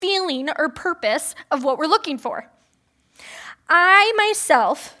feeling or purpose of what we're looking for. I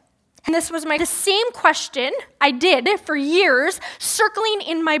myself, and this was the same question I did for years, circling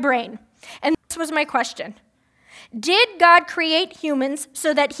in my brain. And this was my question. Did God create humans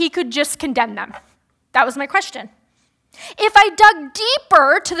so that he could just condemn them? That was my question. If I dug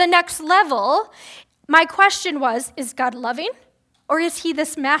deeper to the next level, my question was, is God loving? Or is he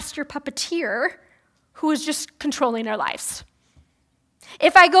this master puppeteer who is just controlling our lives?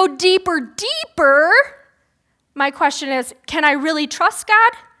 If I go deeper, my question is, can I really trust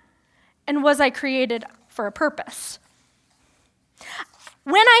God? And was I created for a purpose?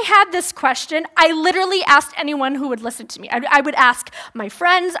 When I had this question, I literally asked anyone who would listen to me. I would ask my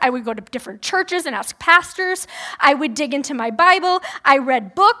friends. I would go to different churches and ask pastors. I would dig into my Bible. I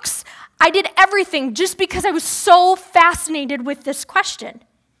read books. I did everything just because I was so fascinated with this question.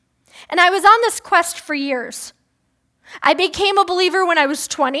 And I was on this quest for years. I became a believer when I was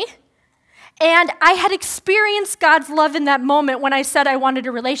 20, and I had experienced God's love in that moment when I said I wanted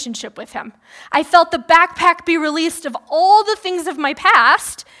a relationship with him. I felt the backpack be released of all the things of my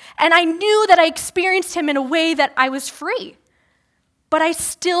past, and I knew that I experienced him in a way that I was free. But I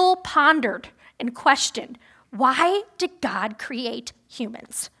still pondered and questioned, why did God create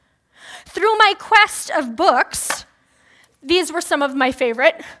humans? Through my quest of books, these were some of my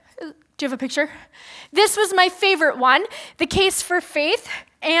favorite. Do you have a picture? This was my favorite one, The Case for Faith.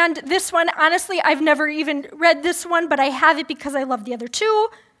 And this one, honestly, I've never even read this one, but I have it because I love the other two.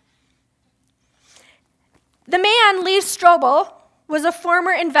 The man, Lee Strobel, was a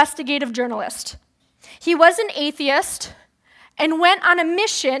former investigative journalist. He was an atheist and went on a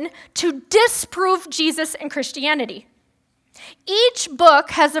mission to disprove Jesus and Christianity. Each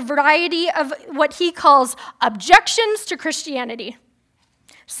book has a variety of what he calls objections to Christianity.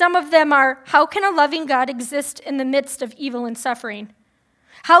 Some of them are, how can a loving God exist in the midst of evil and suffering?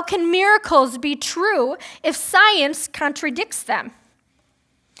 How can miracles be true if science contradicts them?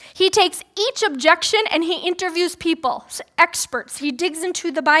 He takes each objection and he interviews people, experts. He digs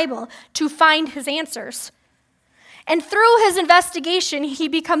into the Bible to find his answers. And through his investigation, he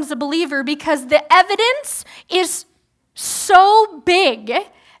becomes a believer because the evidence is so big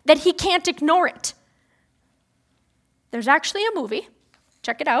that he can't ignore it. There's actually a movie.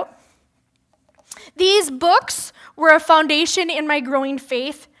 Check it out. These books were a foundation in my growing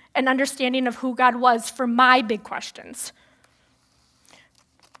faith and understanding of who God was for my big questions.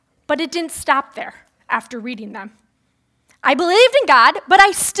 But it didn't stop there after reading them. I believed in God, but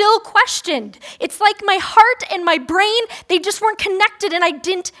I still questioned. It's like my heart and my brain, they just weren't connected and I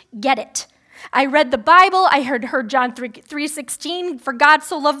didn't get it. I read the Bible, I heard John 3:16, for God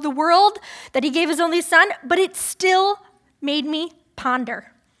so loved the world that he gave his only son, but it still made me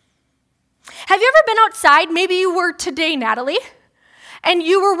ponder. Have you ever been outside? Maybe you were today, Natalie, and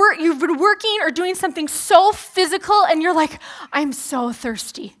you've been working or doing something so physical, and you're like, I'm so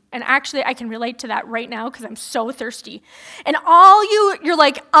thirsty. And actually, I can relate to that right now because I'm so thirsty. And you're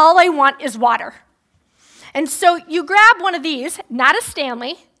like, all I want is water. And so you grab one of these, not a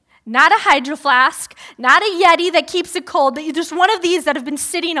Stanley, not a Hydro Flask, not a Yeti that keeps it cold, but just one of these that have been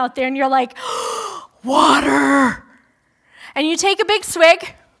sitting out there, and you're like, water. And you take a big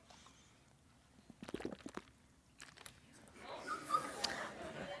swig.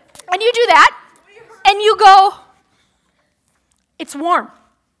 And you do that, and you go, it's warm.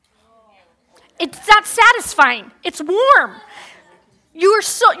 It's not satisfying. It's warm. You're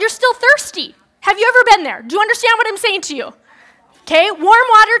still thirsty. Have you ever been there? Do you understand what I'm saying to you? Okay, warm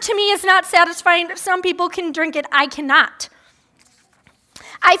water to me is not satisfying. Some people can drink it. I cannot.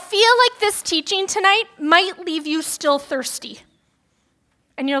 I feel like this teaching tonight might leave you still thirsty.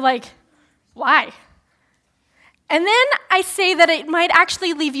 And you're like, why? And then I say that it might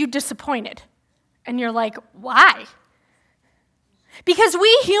actually leave you disappointed. And you're like, why? Because we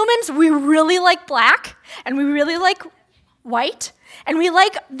humans, we really like black, and we really like white, and we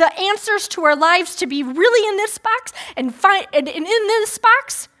like the answers to our lives to be really in this box and in this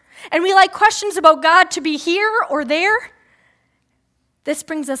box, and we like questions about God to be here or there. This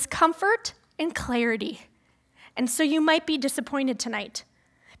brings us comfort and clarity. And so you might be disappointed tonight,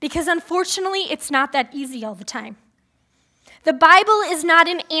 because unfortunately, it's not that easy all the time. The Bible is not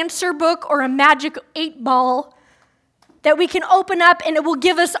an answer book or a magic 8-ball that we can open up and it will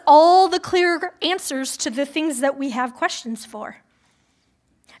give us all the clear answers to the things that we have questions for.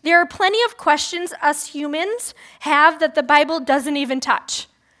 There are plenty of questions us humans have that the Bible doesn't even touch.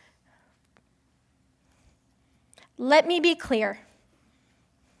 Let me be clear.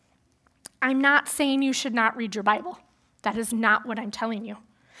 I'm not saying you should not read your Bible. That is not what I'm telling you.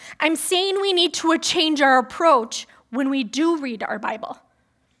 I'm saying we need to change our approach when we do read our Bible.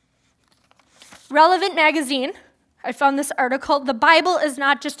 Relevant Magazine, I found this article, "The Bible is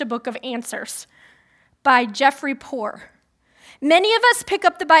Not Just a Book of Answers," by Jeffrey Poor. Many of us pick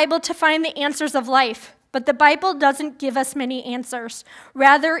up the Bible to find the answers of life, but the Bible doesn't give us many answers.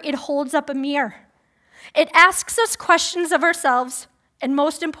 Rather, it holds up a mirror. It asks us questions of ourselves, and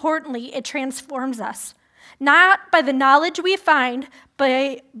most importantly, it transforms us, not by the knowledge we find,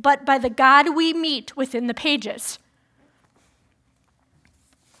 but by the God we meet within the pages.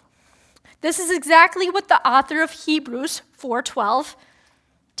 This is exactly what the author of Hebrews 4:12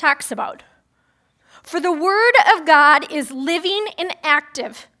 talks about. "For the word of God is living and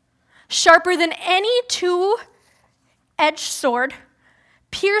active, sharper than any two-edged sword,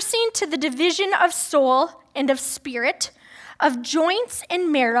 piercing to the division of soul and of spirit, of joints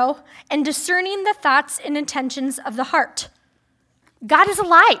and marrow, and discerning the thoughts and intentions of the heart." God is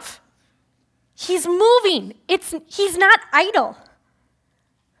alive. He's moving. He's not idle.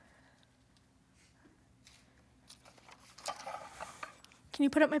 Can you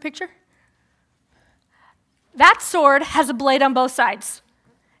put up my picture? That sword has a blade on both sides.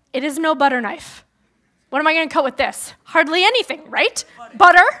 It is no butter knife. What am I going to cut with this? Hardly anything, right?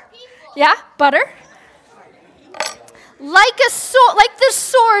 Butter? Yeah, butter. Like the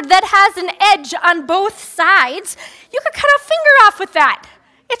sword that has an edge on both sides, you could cut a finger off with that.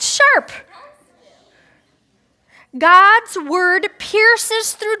 It's sharp. God's word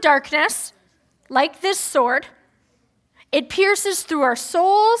pierces through darkness, like this sword. It pierces through our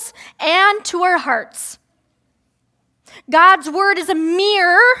souls and to our hearts. God's word is a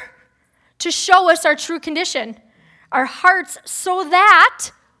mirror to show us our true condition, our hearts, so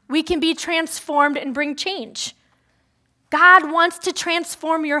that we can be transformed and bring change. God wants to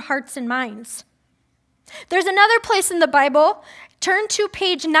transform your hearts and minds. There's another place in the Bible. Turn to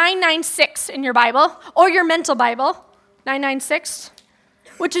page 996 in your Bible, or your mental Bible, 996,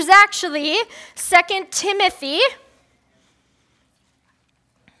 which is actually 2 Timothy.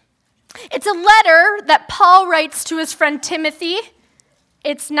 It's a letter that Paul writes to his friend Timothy.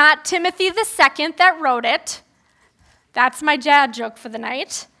 It's not Timothy the second that wrote it. That's my dad joke for the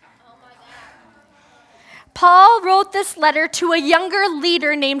night. Paul wrote this letter to a younger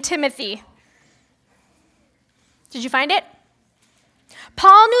leader named Timothy. Did you find it?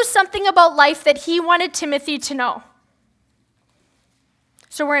 Paul knew something about life that he wanted Timothy to know.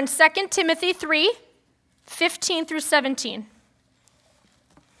 So we're in 2 Timothy 3, 15 through 17.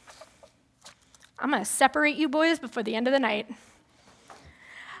 I'm going to separate you boys before the end of the night.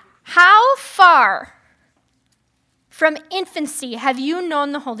 "How far from infancy have you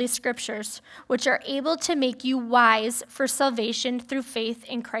known the Holy Scriptures, which are able to make you wise for salvation through faith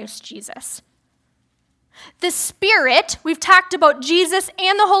in Christ Jesus?" The Spirit, we've talked about Jesus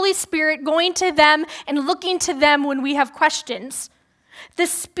and the Holy Spirit going to them and looking to them when we have questions. The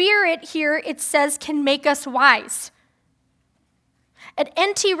Spirit here, it says, can make us wise. At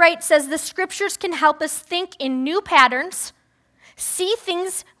N.T. Wright says the Scriptures can help us think in new patterns, see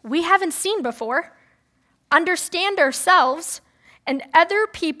things we haven't seen before, understand ourselves and other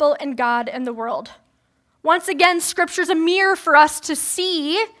people and God and the world. Once again, Scripture's a mirror for us to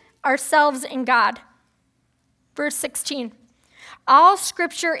see ourselves in God. Verse 16, "All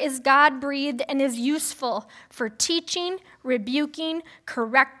Scripture is God-breathed and is useful for teaching, rebuking,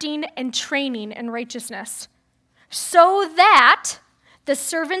 correcting, and training in righteousness, so that the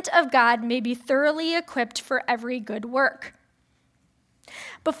servant of God may be thoroughly equipped for every good work."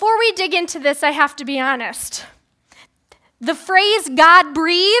 Before we dig into this, I have to be honest. The phrase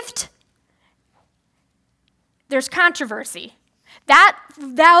God-breathed, there's controversy.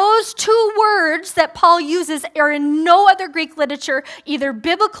 Those two words that Paul uses are in no other Greek literature, either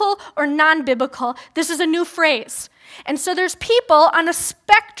biblical or non-biblical. This is a new phrase. And so there's people on a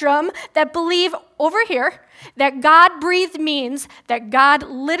spectrum that believe over here that God-breathed means that God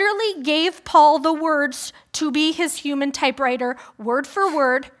literally gave Paul the words to be his human typewriter, word for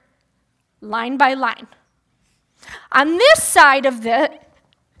word, line by line. On this side of the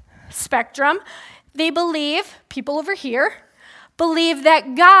spectrum, they believe, people over here, believe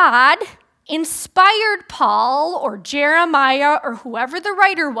that God inspired Paul or Jeremiah or whoever the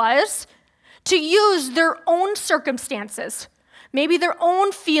writer was to use their own circumstances, maybe their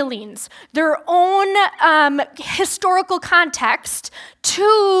own feelings, their own historical context,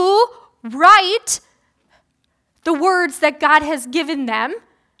 to write the words that God has given them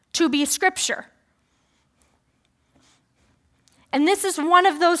to be Scripture. And this is one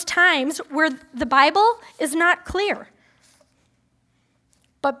of those times where the Bible is not clear.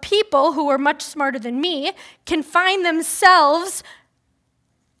 But people who are much smarter than me can find themselves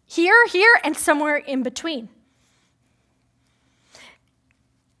here, and somewhere in between.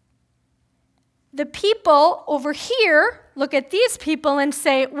 The people over here look at these people and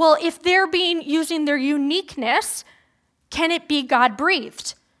say, well, if they're using their uniqueness, can it be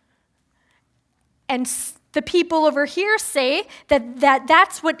God-breathed? And the people over here say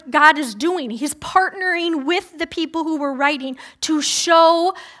that's what God is doing. He's partnering with the people who were writing to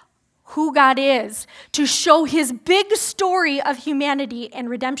show who God is, to show his big story of humanity and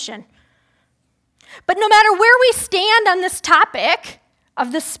redemption. But no matter where we stand on this topic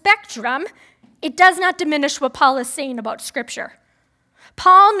of the spectrum, it does not diminish what Paul is saying about Scripture.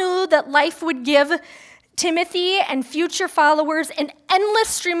 Paul knew that life would give Timothy and future followers an endless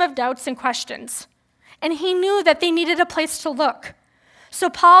stream of doubts and questions. And he knew that they needed a place to look. So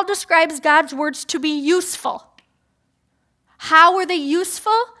Paul describes God's words to be useful. How are they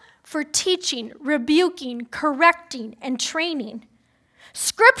useful? For teaching, rebuking, correcting, and training.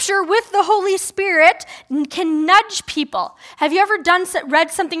 Scripture with the Holy Spirit can nudge people. Have you ever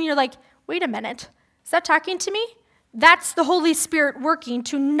read something and you're like, wait a minute, is that talking to me? That's the Holy Spirit working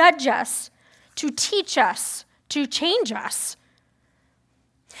to nudge us, to teach us, to change us.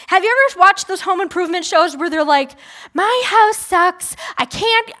 Have you ever watched those home improvement shows where they're like, my house sucks, I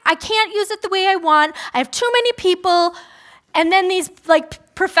can't use it the way I want, I have too many people, and then these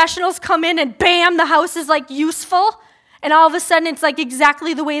professionals come in and bam, the house is useful, and all of a sudden it's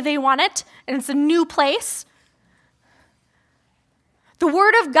exactly the way they want it, and it's a new place. The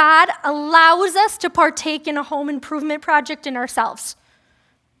Word of God allows us to partake in a home improvement project in ourselves.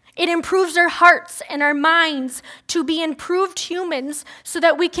 It improves our hearts and our minds to be improved humans so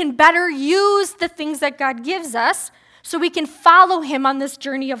that we can better use the things that God gives us so we can follow him on this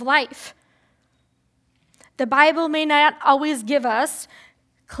journey of life. The Bible may not always give us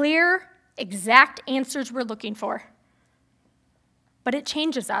clear, exact answers we're looking for, but it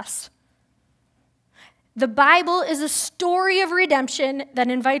changes us. The Bible is a story of redemption that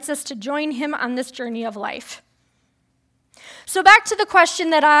invites us to join him on this journey of life. So back to the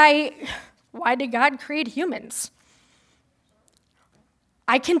question why did God create humans?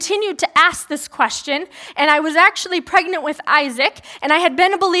 I continued to ask this question, and I was actually pregnant with Isaac, and I had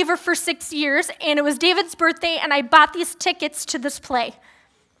been a believer for 6 years, and it was David's birthday, and I bought these tickets to this play.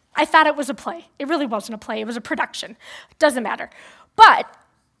 I thought it was a play. It really wasn't a play. It was a production. It doesn't matter. But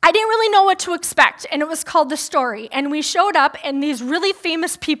I didn't really know what to expect, and it was called The Story. And we showed up, and these really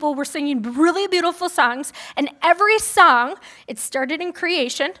famous people were singing really beautiful songs, and every song, it started in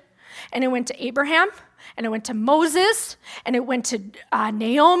creation, and it went to Abraham, and it went to Moses, and it went to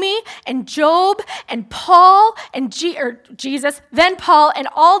Naomi, and Job, and Paul, and Jesus, then Paul, and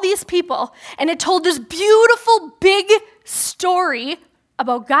all these people, and it told this beautiful, big story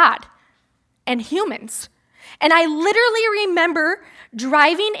about God and humans. And I literally remember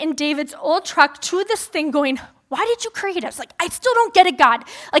driving in David's old truck to this thing going, why did you create us? I still don't get it, God.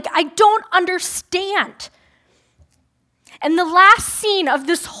 I don't understand. And the last scene of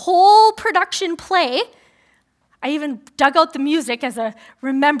this whole production play, I even dug out the music as a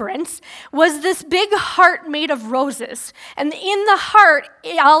remembrance, was this big heart made of roses. And in the heart,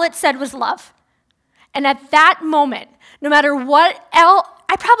 all it said was love. And at that moment, no matter what else,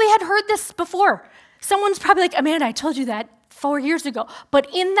 I probably had heard this before. Someone's probably like, Amanda, I told you that 4 years ago. But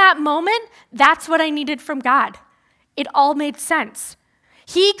in that moment, that's what I needed from God. It all made sense.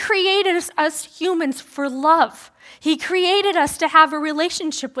 He created us humans for love. He created us to have a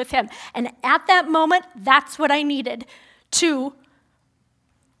relationship with him. And at that moment, that's what I needed to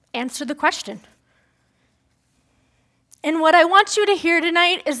answer the question. And what I want you to hear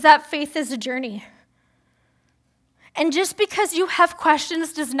tonight is that faith is a journey. And just because you have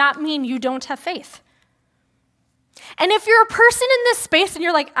questions does not mean you don't have faith. And if you're a person in this space and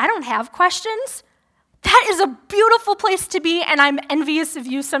you're like, I don't have questions, that is a beautiful place to be, and I'm envious of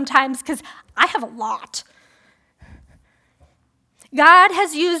you sometimes because I have a lot. God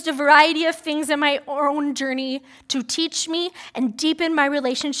has used a variety of things in my own journey to teach me and deepen my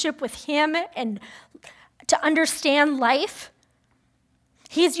relationship with him and to understand life.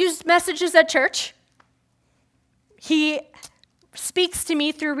 He's used messages at church. He speaks to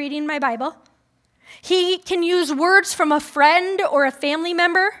me through reading my Bible. He can use words from a friend or a family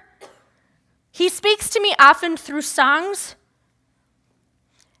member. He speaks to me often through songs,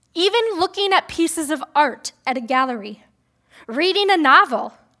 even looking at pieces of art at a gallery, reading a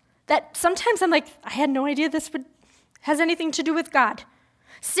novel that sometimes I'm like, I had no idea this has anything to do with God.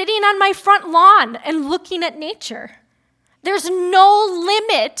 Sitting on my front lawn and looking at nature. There's no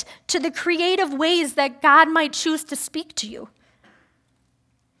limit to the creative ways that God might choose to speak to you.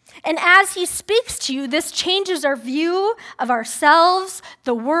 And as he speaks to you, this changes our view of ourselves,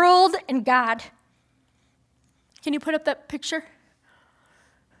 the world, and God. Can you put up that picture?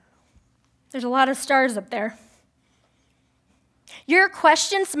 There's a lot of stars up there. Your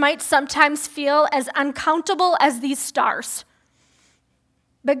questions might sometimes feel as uncountable as these stars.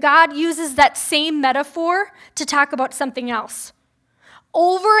 But God uses that same metaphor to talk about something else.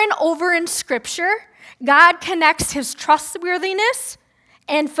 Over and over in Scripture, God connects his trustworthiness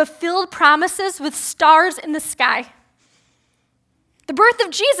and fulfilled promises with stars in the sky. The birth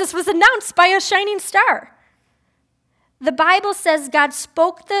of Jesus was announced by a shining star. The Bible says God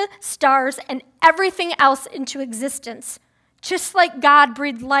spoke the stars and everything else into existence, just like God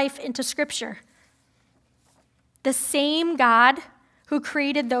breathed life into Scripture. The same God who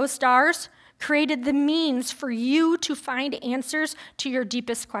created those stars created the means for you to find answers to your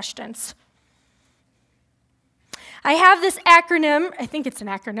deepest questions. I have this acronym, I think it's an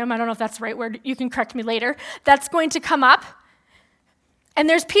acronym, I don't know if that's the right word, you can correct me later, that's going to come up. And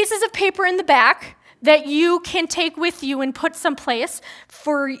there's pieces of paper in the back that you can take with you and put someplace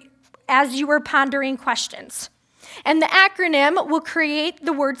for as you are pondering questions. And the acronym will create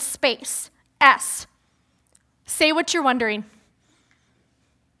the word space, S. Say what you're wondering.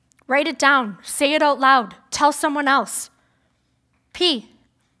 Write it down. Say it out loud. Tell someone else. P.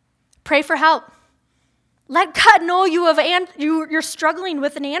 Pray for help. Let God know you're struggling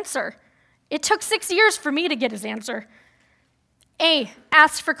with an answer. It took 6 years for me to get his answer. A.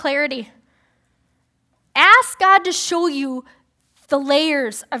 Ask for clarity. Ask God to show you the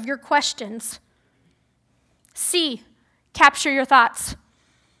layers of your questions. C. Capture your thoughts.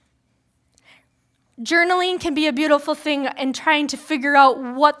 Journaling can be a beautiful thing in trying to figure out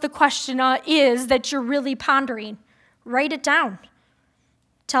what the question is that you're really pondering. Write it down.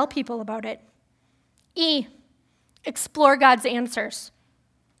 Tell people about it. E, explore God's answers.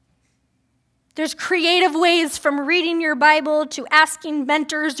 There's creative ways from reading your Bible to asking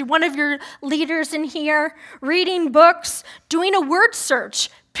mentors, one of your leaders in here, reading books, doing a word search.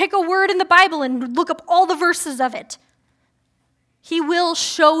 Pick a word in the Bible and look up all the verses of it. He will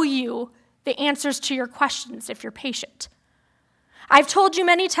show you the answers to your questions if you're patient. I've told you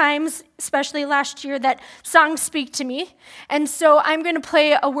many times, especially last year, that songs speak to me. And so I'm going to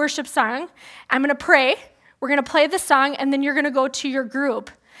play a worship song. I'm going to pray. We're going to play the song, and then you're going to go to your group.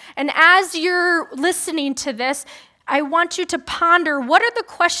 And as you're listening to this, I want you to ponder what are the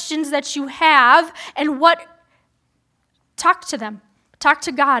questions that you have and talk to them. Talk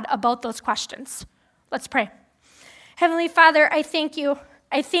to God about those questions. Let's pray. Heavenly Father, I thank you.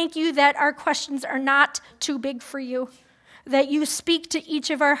 I thank you that our questions are not too big for you, that you speak to each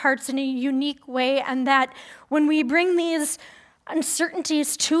of our hearts in a unique way, and that when we bring these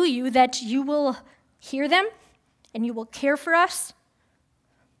uncertainties to you, that you will hear them and you will care for us.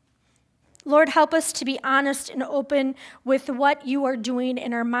 Lord, help us to be honest and open with what you are doing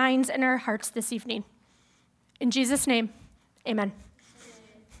in our minds and our hearts this evening. In Jesus' name, amen.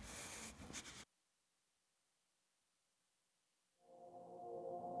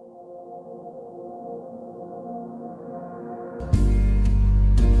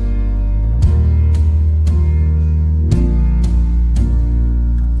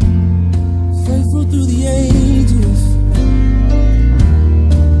 Faithful through the ages.